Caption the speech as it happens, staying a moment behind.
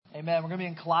Amen. We're going to be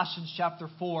in Colossians chapter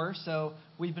 4. So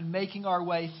we've been making our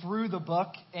way through the book,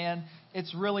 and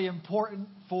it's really important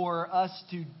for us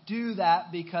to do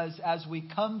that because as we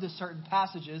come to certain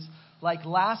passages, like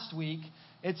last week,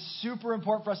 it's super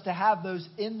important for us to have those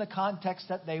in the context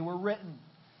that they were written.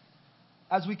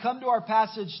 As we come to our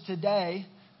passage today,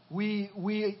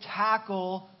 we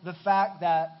tackle the fact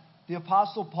that the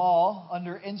Apostle Paul,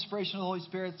 under inspiration of the Holy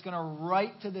Spirit, is going to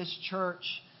write to this church,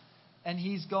 and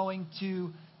he's going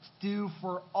to do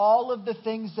for all of the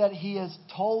things that he has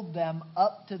told them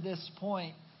up to this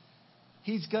point.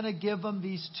 He's going to give them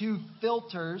these two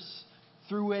filters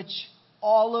through which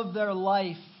all of their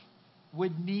life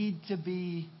would need to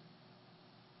be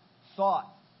thought,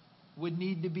 would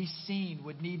need to be seen,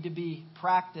 would need to be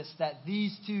practiced. That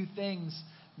these two things,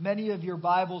 many of your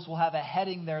Bibles will have a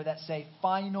heading there that say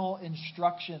final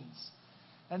instructions.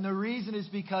 And the reason is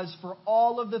because for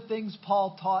all of the things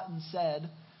Paul taught and said,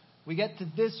 we get to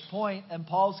this point and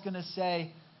Paul's going to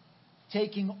say,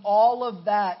 taking all of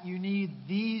that, you need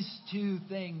these two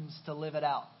things to live it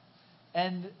out.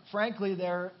 And frankly,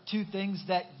 there are two things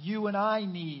that you and I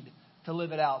need to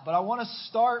live it out. But I want to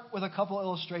start with a couple of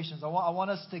illustrations. I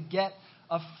want us to get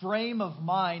a frame of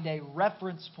mind, a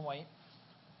reference point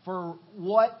for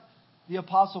what the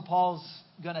Apostle Paul's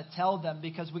going to tell them,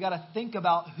 because we got to think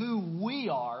about who we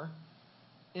are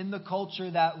in the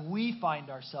culture that we find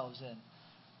ourselves in.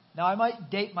 Now, I might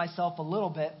date myself a little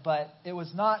bit, but it was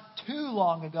not too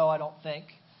long ago, I don't think.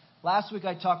 Last week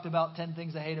I talked about 10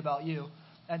 things I hate about you,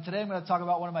 and today I'm going to talk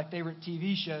about one of my favorite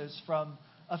TV shows from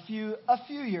a few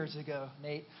years ago,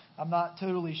 Nate. I'm not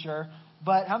totally sure,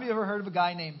 but how many of you ever heard of a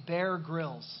guy named Bear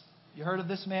Grylls? You heard of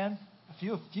this man? A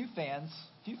few fans.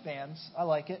 I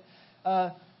like it.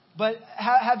 But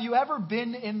have you ever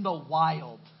been in the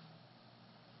wild?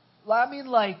 I mean,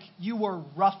 like you were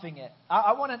roughing it.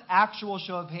 I want an actual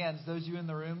show of hands, those of you in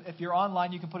the room. If you're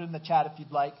online, you can put it in the chat if you'd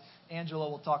like. Angela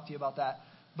will talk to you about that.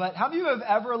 But how many of you have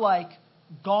ever,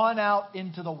 gone out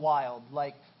into the wild?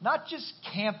 Not just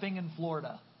camping in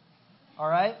Florida. All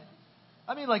right?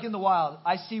 I mean, in the wild.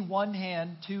 I see one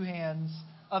hand, two hands,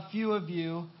 a few of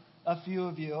you.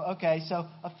 Okay, so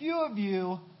a few of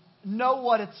you know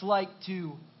what it's like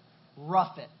to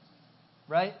rough it,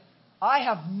 right? I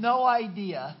have no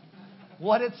idea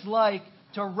what it's like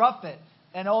to rough it.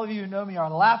 And all of you who know me are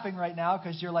laughing right now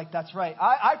because you're like, that's right.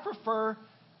 I prefer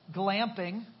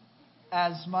glamping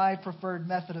as my preferred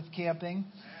method of camping.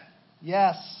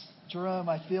 Yes, Jerome,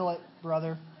 I feel it,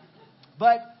 brother.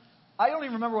 But I don't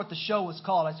even remember what the show was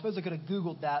called. I suppose I could have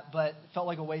Googled that, but it felt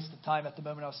like a waste of time at the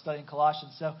moment I was studying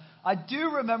Colossians. So I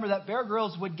do remember that Bear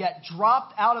Grylls would get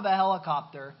dropped out of a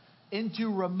helicopter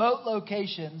into remote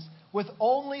locations with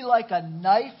only a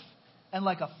knife and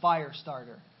a fire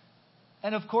starter.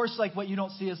 And of course, what you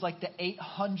don't see is the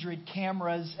 800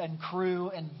 cameras and crew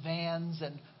and vans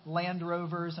and Land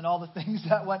Rovers and all the things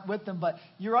that went with them. But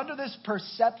you're under this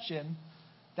perception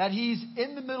that he's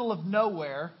in the middle of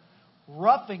nowhere,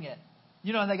 roughing it.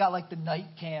 And they got the night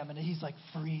cam and he's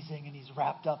freezing and he's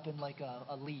wrapped up in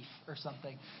a leaf or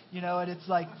something. And it's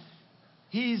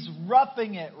he's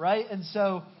roughing it, right? And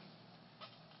so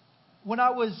when I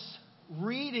was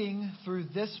reading through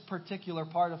this particular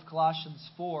part of Colossians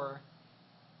 4,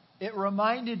 it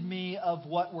reminded me of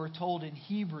what we're told in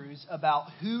Hebrews about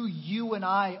who you and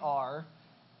I are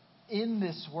in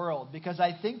this world. Because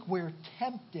I think we're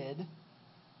tempted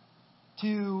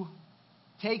to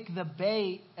take the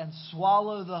bait and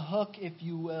swallow the hook, if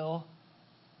you will,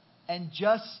 and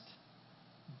just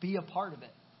be a part of it.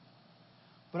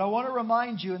 But I want to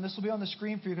remind you, and this will be on the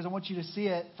screen for you because I want you to see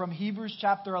it, from Hebrews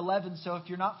chapter 11. So if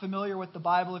you're not familiar with the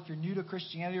Bible, if you're new to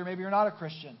Christianity, or maybe you're not a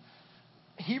Christian,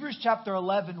 Hebrews chapter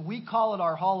 11, we call it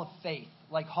our Hall of Faith,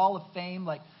 Hall of Fame.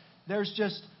 There's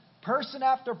just person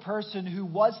after person who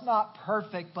was not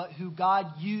perfect, but who God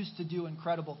used to do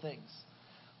incredible things.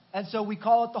 And so we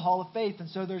call it the Hall of Faith. And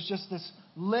so there's just this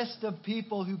list of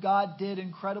people who God did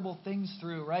incredible things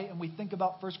through, right? And we think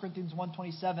about 1 Corinthians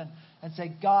 1:27 and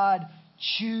say, God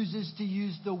chooses to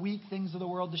use the weak things of the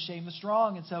world to shame the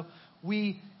strong. And so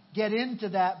we get into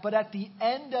that. But at the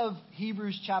end of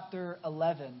Hebrews chapter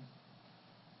 11,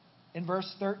 in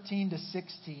verse 13 to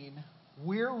 16,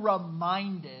 we're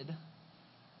reminded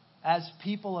as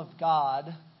people of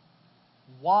God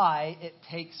why it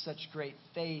takes such great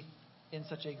faith in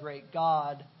such a great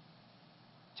God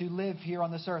to live here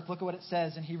on this earth. Look at what it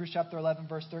says in Hebrews chapter 11,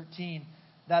 verse 13,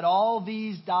 that all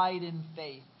these died in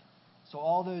faith. So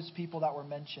all those people that were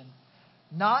mentioned,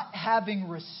 not having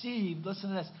received, listen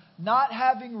to this, not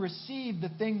having received the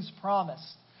things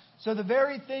promised. So the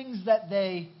very things that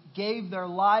they gave their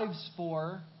lives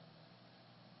for,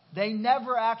 They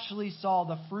never actually saw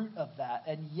the fruit of that,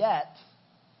 and yet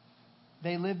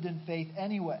they lived in faith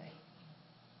anyway.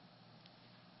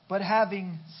 But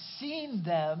having seen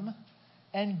them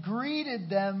and greeted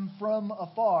them from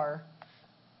afar,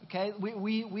 okay,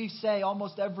 we say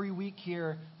almost every week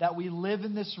here that we live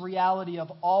in this reality of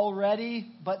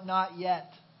already but not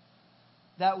yet.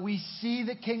 That we see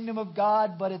the kingdom of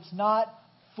God, but it's not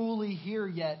fully here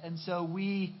yet. And so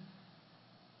we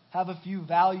have a few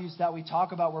values that we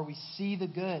talk about where we see the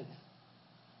good.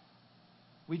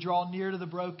 We draw near to the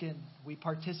broken. We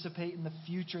participate in the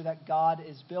future that God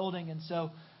is building. And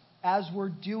so as we're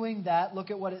doing that,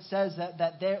 look at what it says,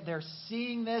 that they're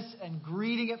seeing this and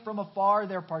greeting it from afar.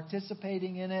 They're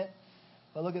participating in it.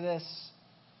 But look at this.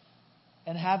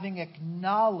 And having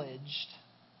acknowledged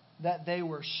that they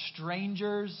were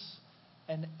strangers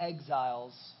and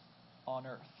exiles on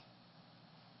earth.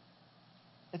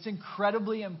 It's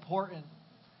incredibly important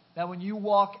that when you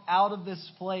walk out of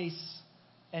this place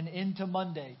and into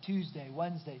Monday, Tuesday,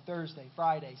 Wednesday, Thursday,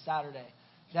 Friday, Saturday,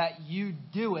 that you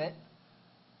do it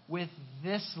with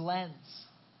this lens.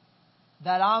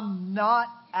 That I'm not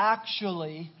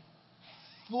actually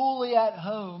fully at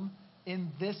home in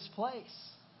this place.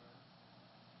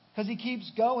 Because he keeps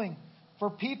going. For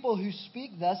people who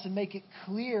speak thus and make it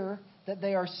clear that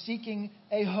they are seeking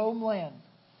a homeland.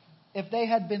 If they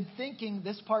had been thinking,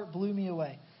 this part blew me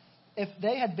away. If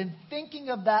they had been thinking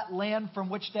of that land from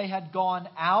which they had gone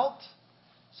out,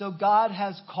 so God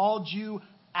has called you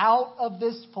out of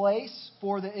this place.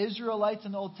 For the Israelites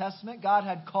in the Old Testament, God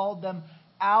had called them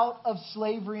out of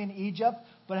slavery in Egypt.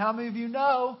 But how many of you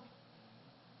know,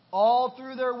 all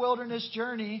through their wilderness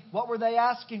journey, what were they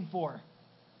asking for?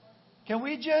 Can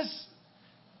we just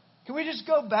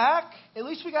go back? At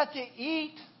least we got to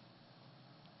eat.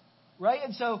 Right?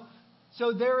 And so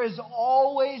there is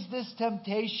always this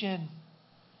temptation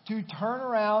to turn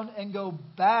around and go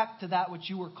back to that which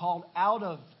you were called out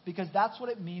of. Because that's what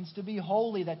it means to be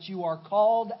holy, that you are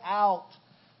called out,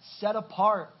 set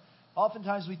apart.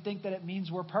 Oftentimes we think that it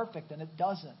means we're perfect, and it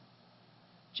doesn't.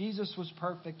 Jesus was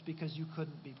perfect because you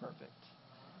couldn't be perfect.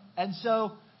 And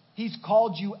so he's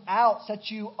called you out,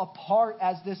 set you apart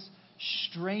as this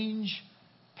strange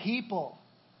people.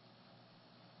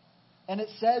 And it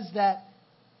says that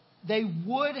they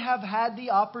would have had the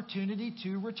opportunity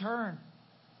to return.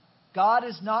 God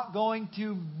is not going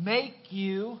to make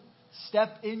you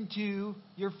step into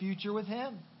your future with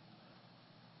Him.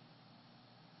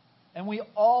 And we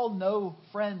all know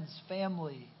friends,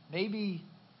 family. Maybe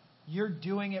you're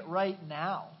doing it right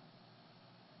now,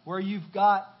 where you've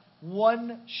got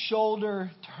one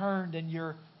shoulder turned and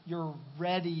you're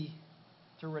ready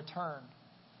to return.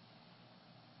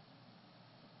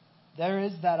 There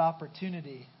is that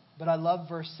opportunity. But I love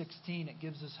verse 16. It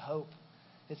gives us hope.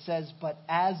 It says, but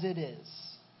as it is,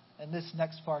 and this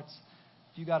next part's,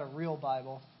 if you got a real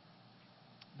Bible,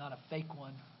 not a fake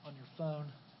one on your phone,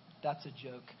 that's a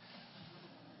joke.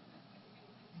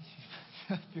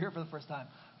 If you're here for the first time,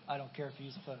 I don't care if you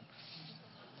use a phone.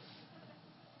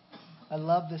 I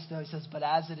love this though. He says, but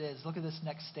as it is, look at this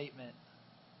next statement.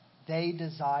 They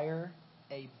desire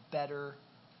a better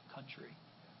country.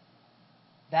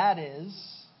 That is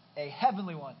a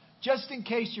heavenly one. Just in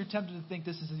case you're tempted to think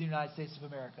this is the United States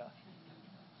of America.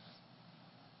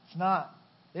 It's not.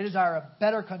 They desire a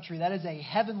better country. That is a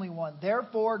heavenly one.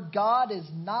 Therefore, God is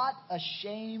not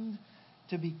ashamed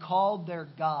to be called their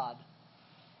God,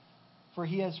 for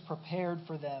He has prepared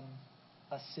for them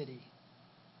a city.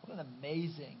 What an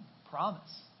amazing promise.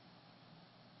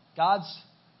 God's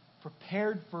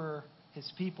prepared for His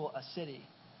people a city.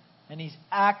 And He's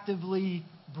actively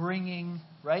bringing,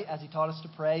 right, as He taught us to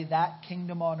pray, that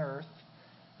kingdom on earth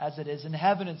as it is in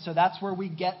heaven. And so that's where we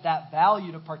get that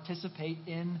value to participate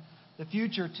in the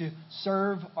future, to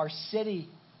serve our city.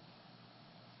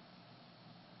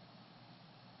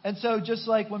 And so just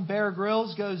like when Bear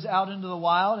Grylls goes out into the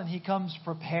wild and he comes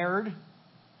prepared,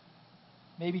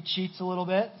 maybe cheats a little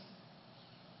bit,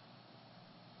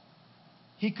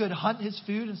 he could hunt his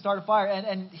food and start a fire.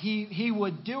 And he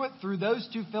would do it through those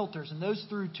two filters and those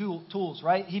through tools,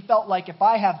 right? He felt like if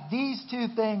I have these two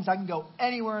things, I can go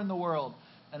anywhere in the world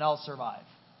and I'll survive.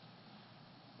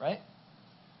 Right?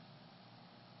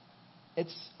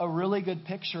 It's a really good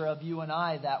picture of you and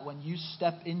I that when you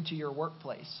step into your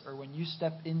workplace or when you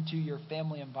step into your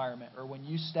family environment or when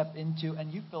you step into,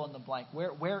 and you fill in the blank,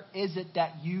 where is it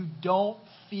that you don't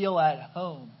feel at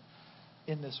home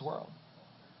in this world?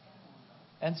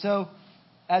 And so,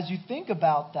 as you think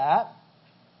about that,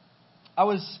 I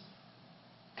was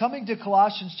coming to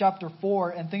Colossians chapter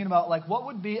 4 and thinking about like what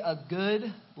would be a good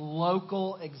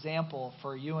local example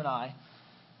for you and I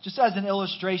just as an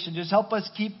illustration, just help us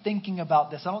keep thinking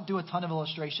about this. I don't do a ton of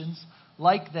illustrations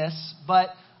like this, but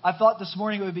I thought this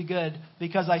morning it would be good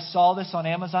because I saw this on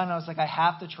Amazon and I was like, I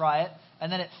have to try it.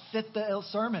 And then it fit the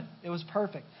sermon. It was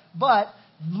perfect. But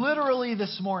literally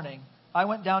this morning, I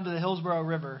went down to the Hillsborough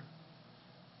River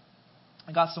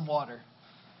and got some water.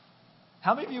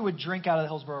 How many of you would drink out of the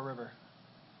Hillsborough River?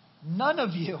 None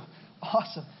of you.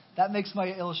 Awesome. That makes my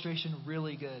illustration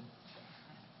really good.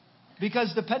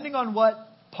 Because depending on what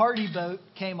party boat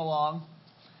came along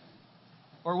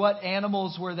or what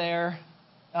animals were there,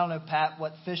 I don't know, Pat,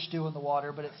 what fish do in the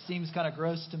water, but it seems kind of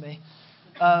gross to me.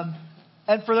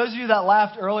 And for those of you that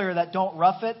laughed earlier that don't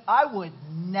rough it, I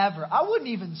wouldn't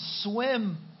even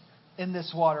swim in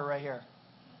this water right here.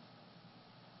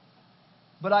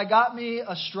 But I got me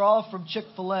a straw from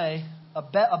Chick-fil-A,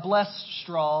 a blessed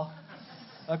straw,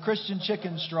 a Christian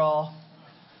chicken straw.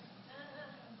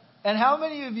 And how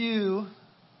many of you,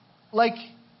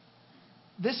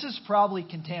 this is probably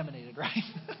contaminated, right?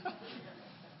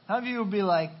 How many of you would be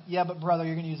like, yeah, but brother,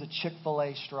 you're going to use a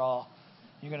Chick-fil-A straw.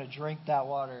 You're going to drink that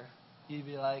water. You'd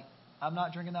be like, I'm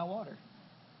not drinking that water.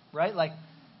 Right?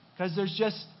 Because there's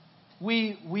just,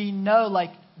 we know,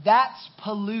 that's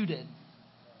polluted.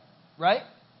 Right?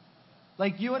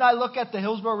 You and I look at the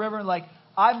Hillsborough River and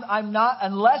I'm not,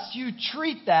 unless you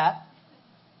treat that,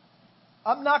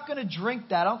 I'm not going to drink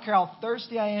that. I don't care how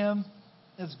thirsty I am.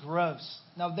 It's gross.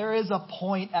 Now, there is a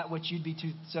point at which you'd be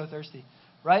so thirsty.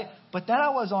 Right? But then I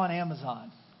was on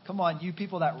Amazon. Come on, you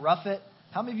people that rough it.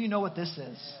 How many of you know what this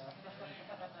is?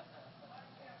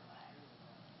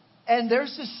 And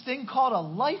there's this thing called a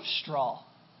life straw.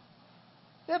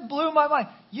 That blew my mind.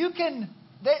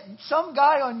 Some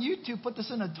guy on YouTube put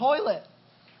this in a toilet.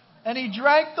 And he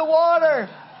drank the water.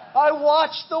 I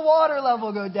watched the water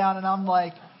level go down. And I'm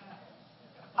like,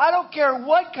 I don't care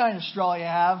what kind of straw you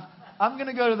have. I'm going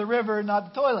to go to the river and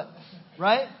not the toilet.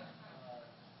 Right?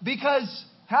 Because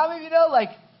how many of you know,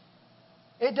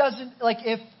 it doesn't,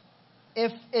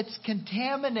 if it's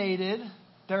contaminated,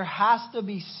 there has to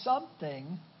be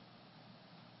something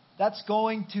that's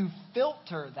going to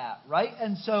filter that, right?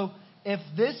 And so if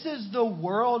this is the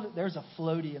world, there's a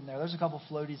floaty in there. There's a couple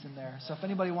floaties in there. So if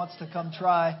anybody wants to come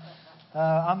try,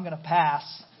 I'm going to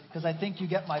pass because I think you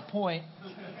get my point.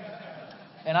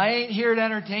 And I ain't here to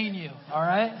entertain you, all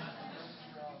right?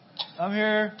 I'm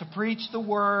here to preach the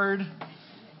word,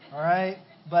 all right?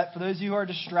 But for those of you who are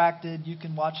distracted, you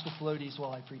can watch the floaties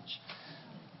while I preach.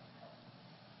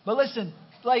 But listen,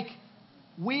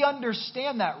 we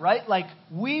understand that, right?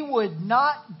 We would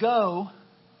not go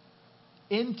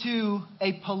into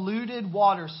a polluted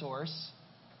water source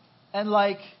and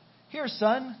here,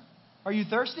 son, are you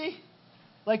thirsty?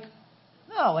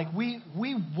 No,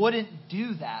 we wouldn't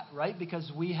do that, right?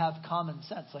 Because we have common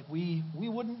sense. We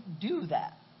wouldn't do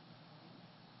that.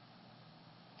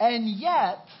 And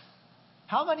yet,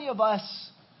 how many of us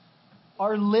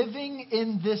are living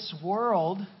in this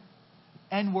world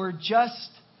and we're just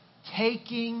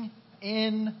taking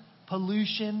in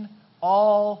pollution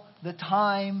all the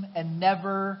time and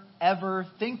never, ever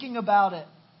thinking about it?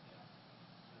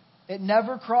 It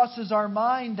never crosses our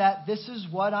mind that this is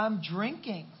what I'm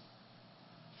drinking.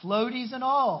 Floaties and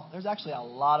all. There's actually a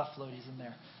lot of floaties in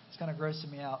there. It's kind of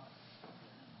grossing me out.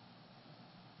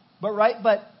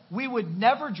 But we would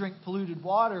never drink polluted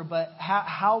water, but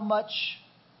how much,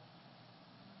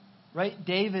 right?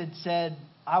 David said,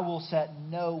 I will set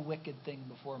no wicked thing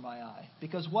before my eye.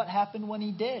 Because what happened when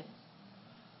he did?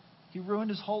 He ruined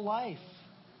his whole life.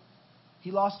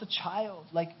 He lost a child.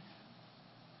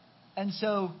 And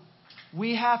so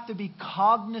we have to be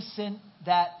cognizant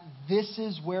that this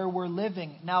is where we're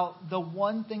living. Now, the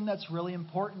one thing that's really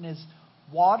important is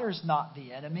water's not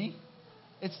the enemy.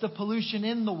 It's the pollution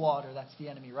in the water that's the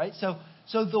enemy, right? So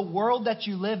the world that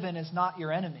you live in is not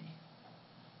your enemy,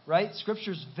 right?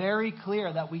 Scripture's very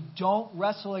clear that we don't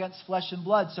wrestle against flesh and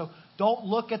blood. So don't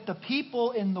look at the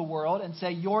people in the world and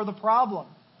say, you're the problem.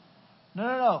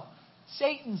 No.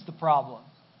 Satan's the problem.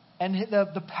 And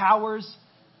the powers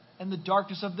and the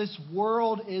darkness of this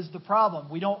world is the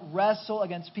problem. We don't wrestle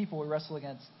against people. We wrestle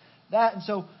against that. And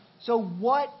so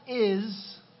what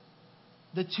is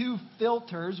the two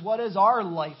filters? What is our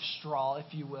life straw,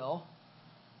 if you will,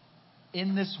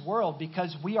 in this world?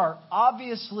 Because we are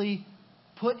obviously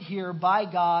put here by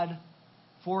God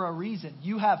for a reason.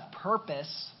 You have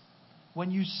purpose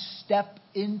when you step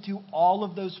into all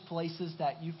of those places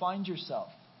that you find yourself.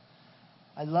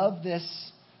 I love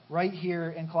this right here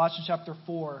in Colossians chapter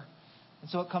 4. And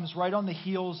so it comes right on the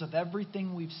heels of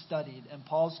everything we've studied. And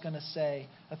Paul's going to say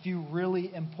a few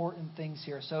really important things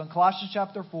here. So in Colossians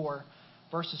chapter 4,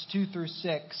 verses 2 through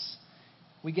 6,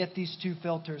 we get these two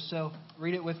filters. So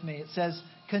read it with me. It says,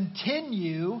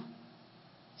 continue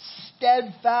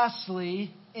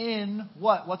steadfastly in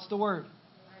what? What's the word?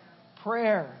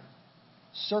 Prayer.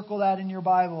 Circle that in your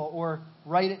Bible or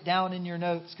write it down in your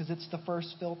notes because it's the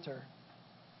first filter.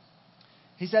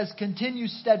 He says, continue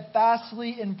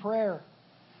steadfastly in prayer,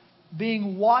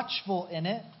 being watchful in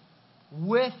it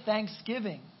with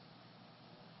thanksgiving.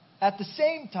 At the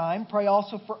same time, pray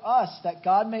also for us that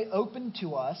God may open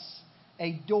to us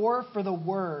a door for the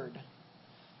word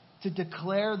to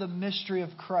declare the mystery of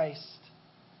Christ,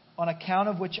 on account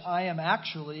of which I am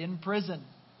actually in prison,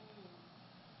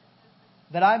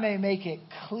 that I may make it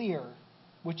clear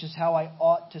which is how I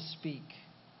ought to speak.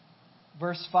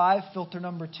 Verse 5, filter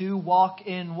number 2, walk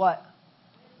in what?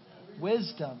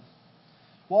 Wisdom.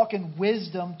 Walk in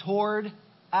wisdom toward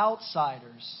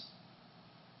outsiders.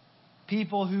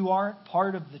 People who aren't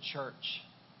part of the church.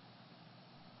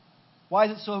 Why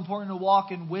is it so important to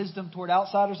walk in wisdom toward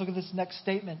outsiders? Look at this next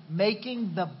statement.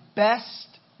 Making the best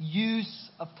use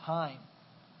of time.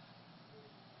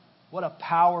 What a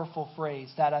powerful phrase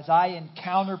that as I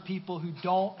encounter people who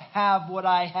don't have what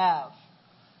I have,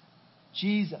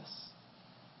 Jesus,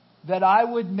 that I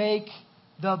would make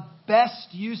the best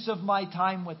use of my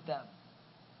time with them.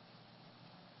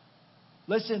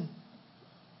 Listen,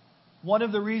 one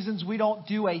of the reasons we don't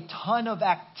do a ton of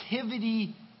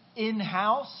activity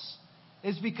in-house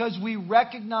is because we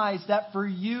recognize that for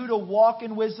you to walk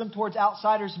in wisdom towards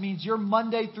outsiders means your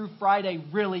Monday through Friday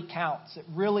really counts. It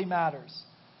really matters.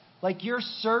 Like you're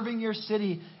serving your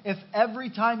city. If every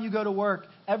time you go to work,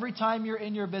 every time you're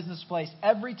in your business place,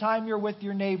 every time you're with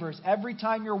your neighbors, every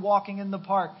time you're walking in the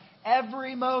park,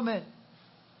 every moment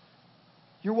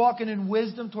you're walking in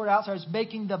wisdom toward outsiders,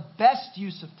 making the best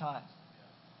use of time.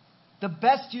 The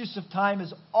best use of time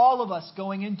is all of us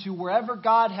going into wherever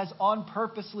God has on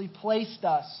purposely placed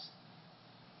us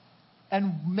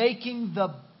and making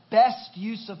the best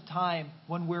use of time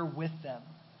when we're with them.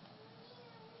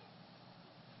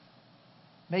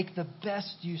 Make the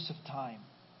best use of time.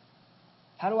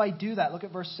 How do I do that? Look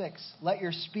at verse 6. Let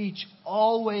your speech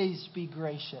always be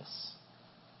gracious.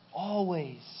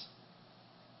 Always.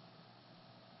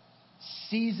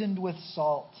 Seasoned with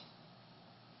salt,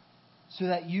 so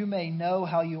that you may know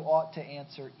how you ought to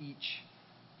answer each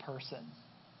person.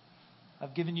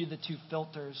 I've given you the two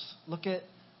filters. Look at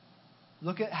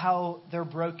how they're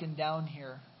broken down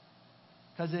here,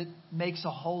 because it makes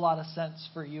a whole lot of sense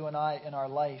for you and I in our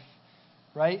life.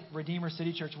 Right? Redeemer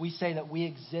City Church, we say that we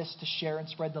exist to share and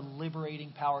spread the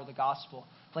liberating power of the gospel.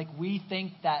 Like we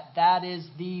think that is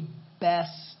the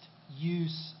best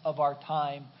use of our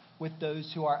time with those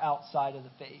who are outside of the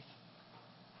faith.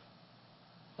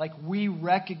 Like we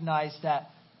recognize that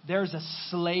there's a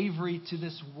slavery to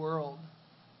this world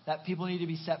that people need to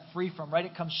be set free from, right?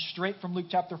 It comes straight from Luke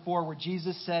chapter 4 where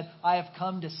Jesus said, I have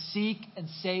come to seek and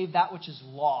save that which is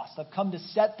lost. I've come to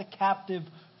set the captive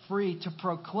free, to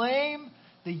proclaim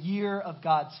the year of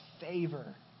God's favor.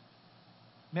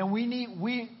 Man, we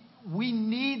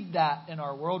need that in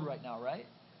our world right now, right?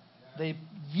 The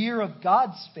year of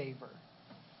God's favor.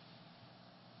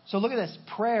 So look at this.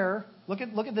 Prayer. Look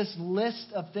at this list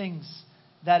of things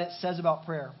that it says about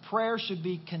prayer. Prayer should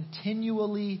be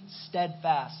continually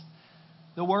steadfast.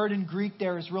 The word in Greek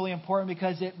there is really important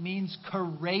because it means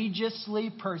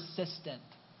courageously persistent.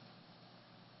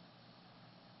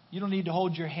 You don't need to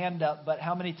hold your hand up, but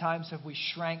how many times have we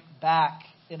shrank back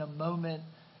in a moment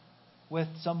with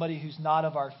somebody who's not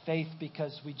of our faith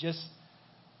because we just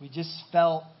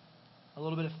felt a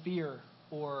little bit of fear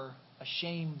or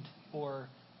ashamed or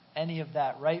any of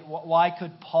that, right? Why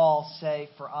could Paul say,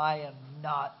 for I am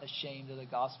not ashamed of the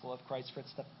gospel of Christ, for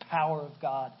it's the power of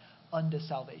God unto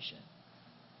salvation?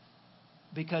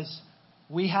 Because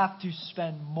we have to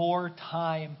spend more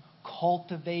time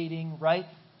cultivating, right?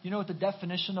 You know what the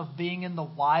definition of being in the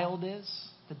wild is?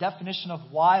 The definition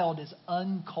of wild is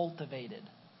uncultivated.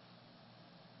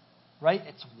 Right?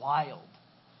 It's wild.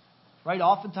 Right?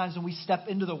 Oftentimes when we step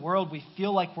into the world, we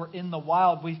feel like we're in the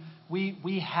wild.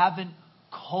 We haven't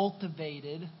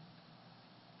cultivated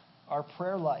our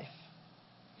prayer life.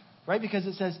 Right? Because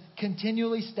it says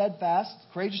continually steadfast,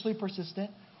 courageously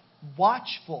persistent,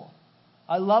 watchful.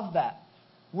 I love that.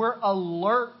 We're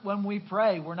alert when we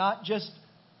pray. We're not just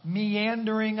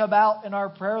meandering about in our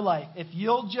prayer life. If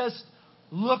you'll just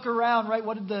look around, right?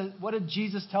 What did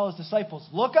Jesus tell his disciples?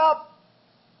 Look up,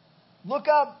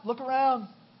 look around.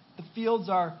 The fields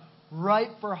are ripe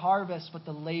for harvest, but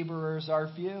the laborers are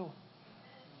few.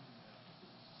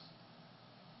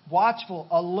 Watchful,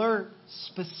 alert,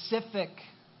 specific.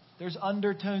 There's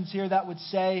undertones here that would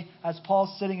say, as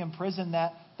Paul's sitting in prison,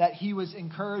 that that he was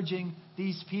encouraging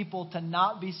these people to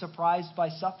not be surprised by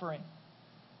suffering.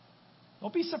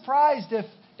 Don't be surprised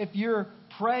if you're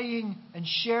praying and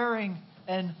sharing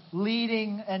and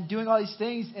leading and doing all these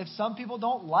things, if some people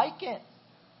don't like it.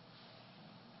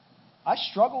 I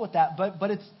struggle with that,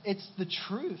 but it's the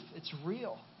truth. It's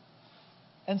real.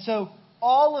 And so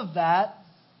all of that,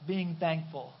 being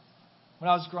thankful. When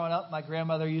I was growing up, my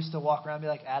grandmother used to walk around and be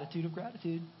like, attitude of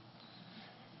gratitude.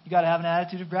 You got to have an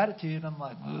attitude of gratitude. I'm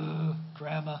like,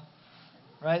 Grandma,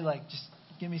 right? Like, just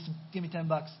give me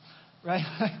 $10, right?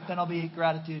 Then I'll be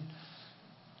gratitude.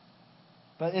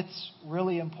 But it's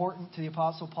really important to the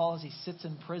Apostle Paul as he sits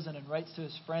in prison and writes to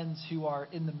his friends who are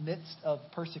in the midst of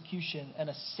persecution in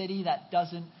a city that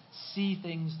doesn't see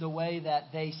things the way that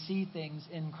they see things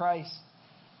in Christ.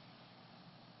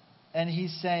 And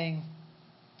he's saying,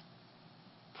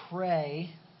 pray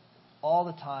all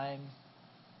the time,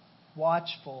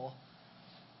 watchful,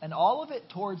 and all of it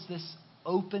towards this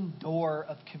open door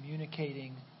of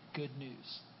communicating good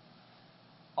news.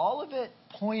 All of it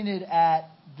pointed at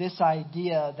this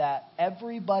idea that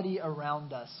everybody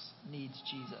around us needs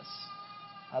Jesus.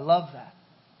 I love that.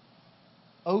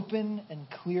 Open and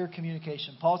clear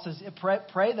communication. Paul says,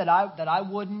 pray that I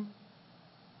wouldn't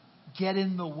get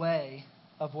in the way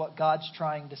of what God's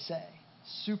trying to say.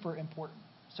 Super important.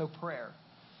 So prayer.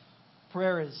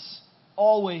 Prayer is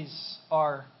always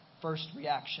our first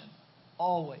reaction.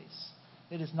 Always.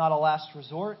 It is not a last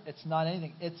resort. It's not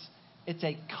anything. It's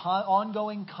a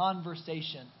ongoing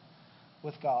conversation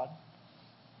with God.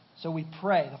 So we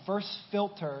pray. The first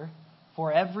filter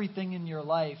for everything in your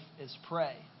life is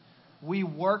pray. We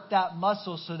work that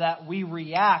muscle so that we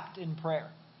react in prayer.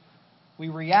 We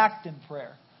react in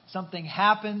prayer. Something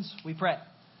happens, we pray.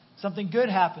 Something good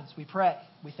happens, we pray.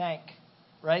 We thank.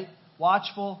 Right?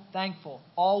 Watchful, thankful.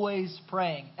 Always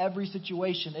praying. Every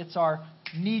situation. It's our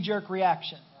knee-jerk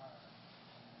reaction.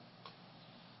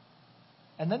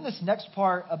 And then this next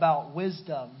part about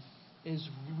wisdom is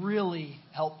really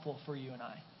helpful for you and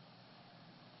I.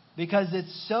 Because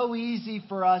it's so easy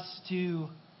for us to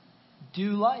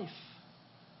do life.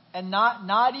 And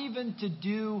not even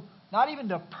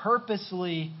to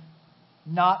purposely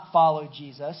not follow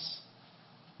Jesus,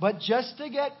 but just to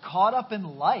get caught up in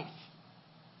life.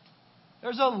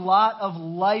 There's a lot of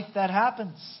life that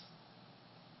happens.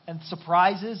 And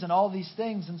surprises and all these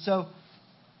things. And so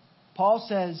Paul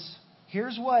says,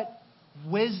 here's what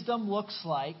wisdom looks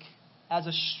like as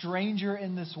a stranger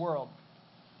in this world.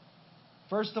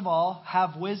 First of all,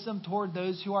 have wisdom toward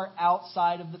those who are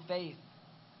outside of the faith.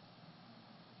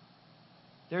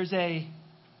 There's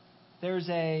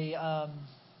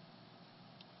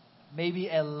maybe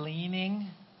a leaning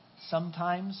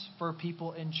sometimes for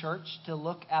people in church to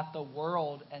look at the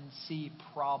world and see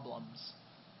problems.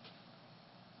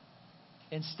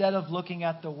 Instead of looking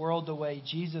at the world the way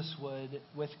Jesus would,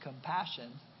 with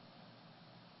compassion,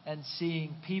 and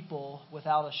seeing people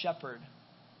without a shepherd.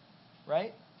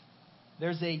 Right?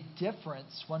 There's a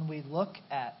difference when we look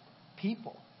at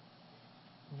people.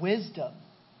 Wisdom.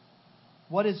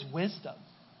 What is wisdom?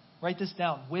 Write this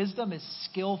down. Wisdom is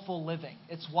skillful living.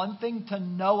 It's one thing to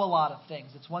know a lot of things.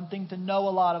 It's one thing to know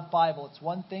a lot of Bible. It's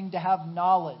one thing to have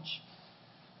knowledge.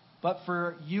 But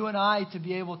for you and I to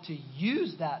be able to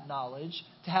use that knowledge,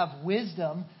 to have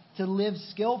wisdom, to live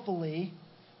skillfully,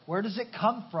 where does it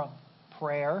come from?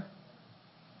 Prayer.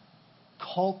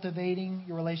 Cultivating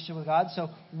your relationship with God. So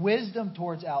wisdom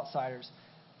towards outsiders.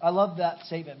 I love that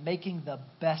statement, making the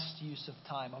best use of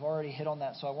time. I've already hit on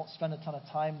that, so I won't spend a ton of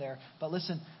time there. But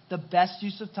listen, the best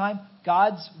use of time,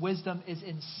 God's wisdom is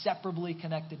inseparably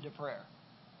connected to prayer.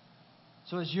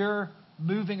 So as you're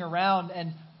moving around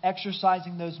and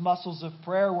exercising those muscles of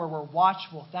prayer where we're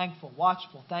watchful, thankful,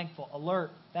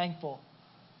 alert, thankful,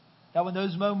 that when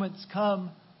those moments come,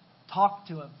 talk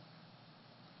to Him.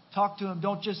 Talk to Him.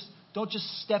 Don't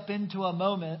just step into a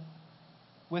moment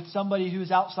with somebody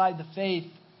who's outside the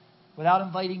faith without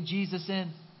inviting Jesus in.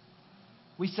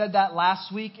 We said that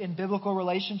last week in biblical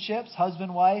relationships,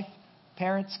 husband, wife,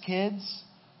 parents, kids,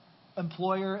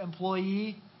 employer,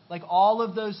 employee. Like all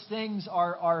of those things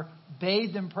are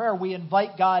bathed in prayer. We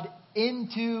invite God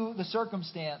into the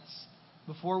circumstance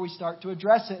before we start to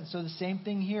address it. And so the same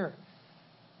thing here.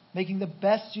 Making the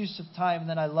best use of time. And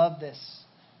then I love this.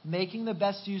 Making the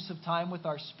best use of time with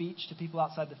our speech to people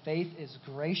outside the faith is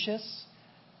gracious,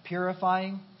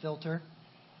 purifying, filter,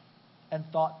 and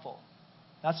thoughtful.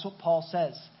 That's what Paul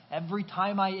says. Every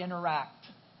time I interact,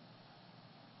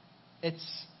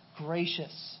 it's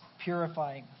gracious,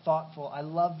 purifying, thoughtful. I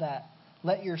love that.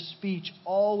 Let your speech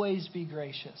always be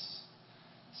gracious,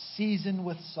 seasoned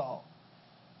with salt,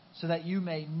 so that you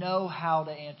may know how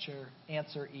to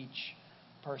answer each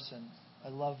person. I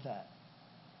love that.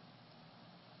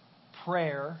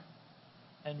 Prayer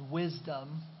and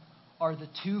wisdom are the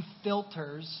two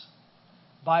filters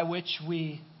by which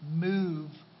we move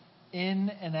in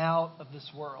and out of this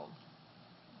world.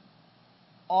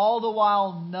 All the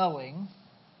while knowing,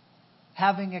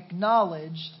 having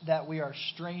acknowledged that we are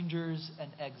strangers and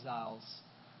exiles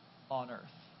on earth.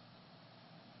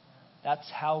 That's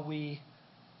how we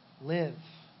live.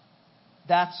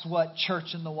 That's what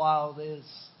Church in the Wild is.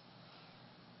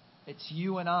 It's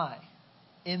you and I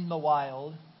in the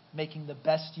wild, making the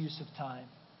best use of time,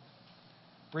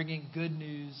 bringing good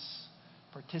news,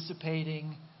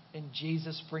 participating in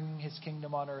Jesus bringing His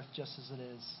kingdom on earth just as it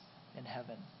is in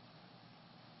heaven.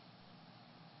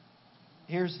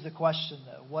 Here's the question,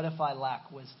 though. What if I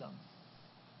lack wisdom?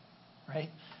 Right?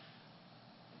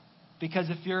 Because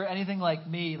if you're anything like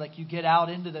me, like you get out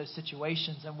into those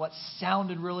situations and what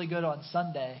sounded really good on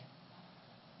Sunday,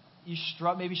 you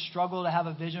maybe struggle to have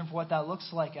a vision for what that looks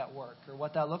like at work or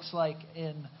what that looks like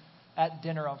at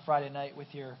dinner on Friday night with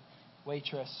your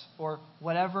waitress or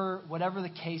whatever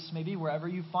the case may be, wherever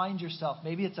you find yourself.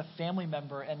 Maybe it's a family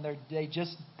member and they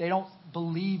don't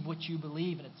believe what you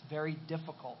believe, and it's very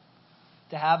difficult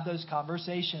to have those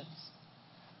conversations.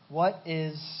 What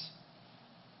is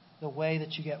the way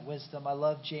that you get wisdom? I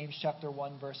love James chapter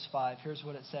 1 verse 5. Here's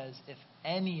what it says. If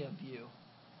any of you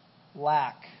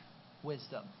lack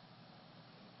wisdom.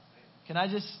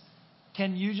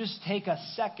 Can you just take a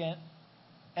second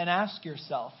and ask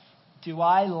yourself, do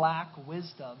I lack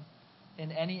wisdom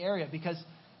in any area? Because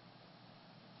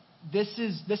this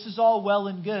is all well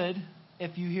and good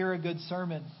if you hear a good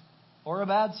sermon or a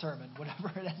bad sermon, whatever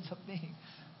it ends up being.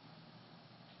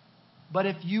 But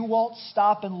if you won't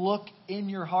stop and look in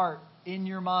your heart, in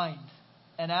your mind,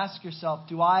 and ask yourself,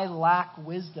 do I lack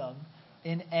wisdom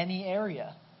in any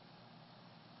area?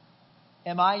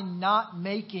 Am I not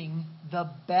making the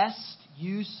best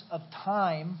use of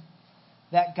time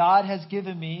that God has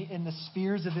given me in the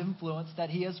spheres of influence that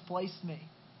He has placed me?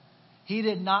 He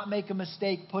did not make a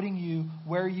mistake putting you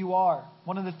where you are.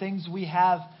 One of the things we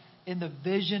have in the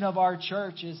vision of our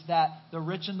church is that the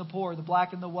rich and the poor, the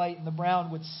black and the white and the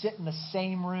brown would sit in the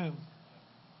same room.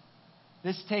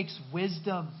 This takes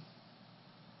wisdom.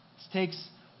 This takes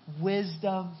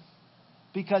wisdom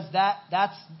because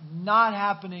that's not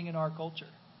happening in our culture.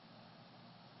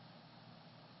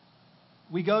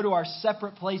 We go to our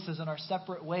separate places and our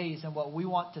separate ways, and what we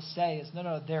want to say is,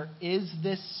 no, there is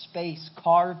this space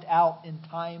carved out in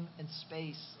time and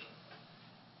space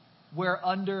where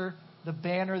under the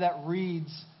banner that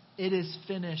reads, "It is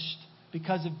finished,"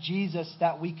 because of Jesus,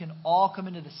 that we can all come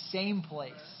into the same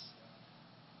place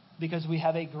because we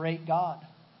have a great God.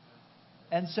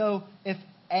 And so if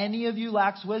any of you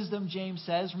lacks wisdom, James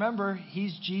says, remember,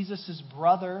 He's Jesus'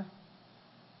 brother.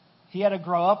 He had to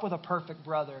grow up with a perfect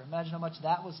brother. Imagine how much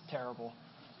that was terrible.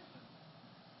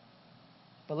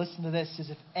 But listen to this. It says,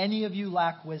 if any of you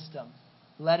lack wisdom,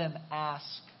 let him ask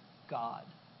God.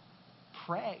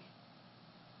 Pray.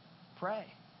 Pray.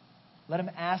 Let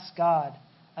him ask God.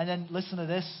 And then listen to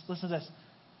this. Listen to this.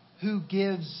 Who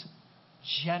gives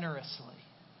generously,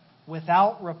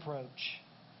 without reproach,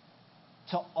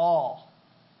 to all,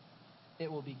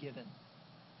 it will be given.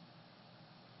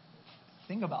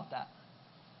 Think about that.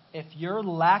 If you're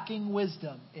lacking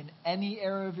wisdom in any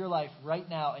area of your life right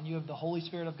now and you have the Holy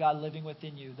Spirit of God living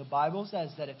within you, the Bible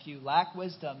says that if you lack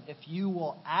wisdom, if you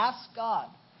will ask God,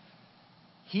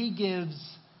 He gives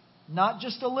not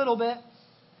just a little bit,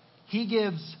 He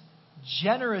gives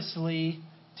generously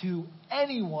to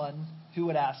anyone who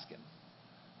would ask Him.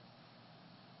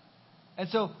 And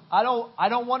so I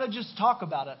don't want to just talk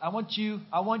about it. I want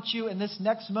you in this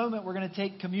next moment, we're going to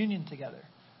take communion together.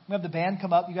 We have the band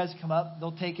come up. You guys come up.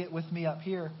 They'll take it with me up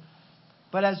here.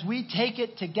 But as we take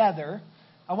it together,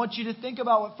 I want you to think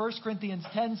about what 1 Corinthians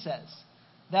 10 says.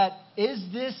 That is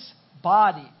this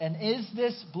body and is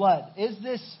this blood, is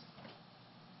this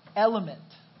element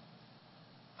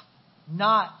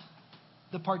not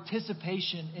the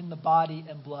participation in the body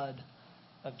and blood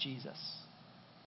of Jesus?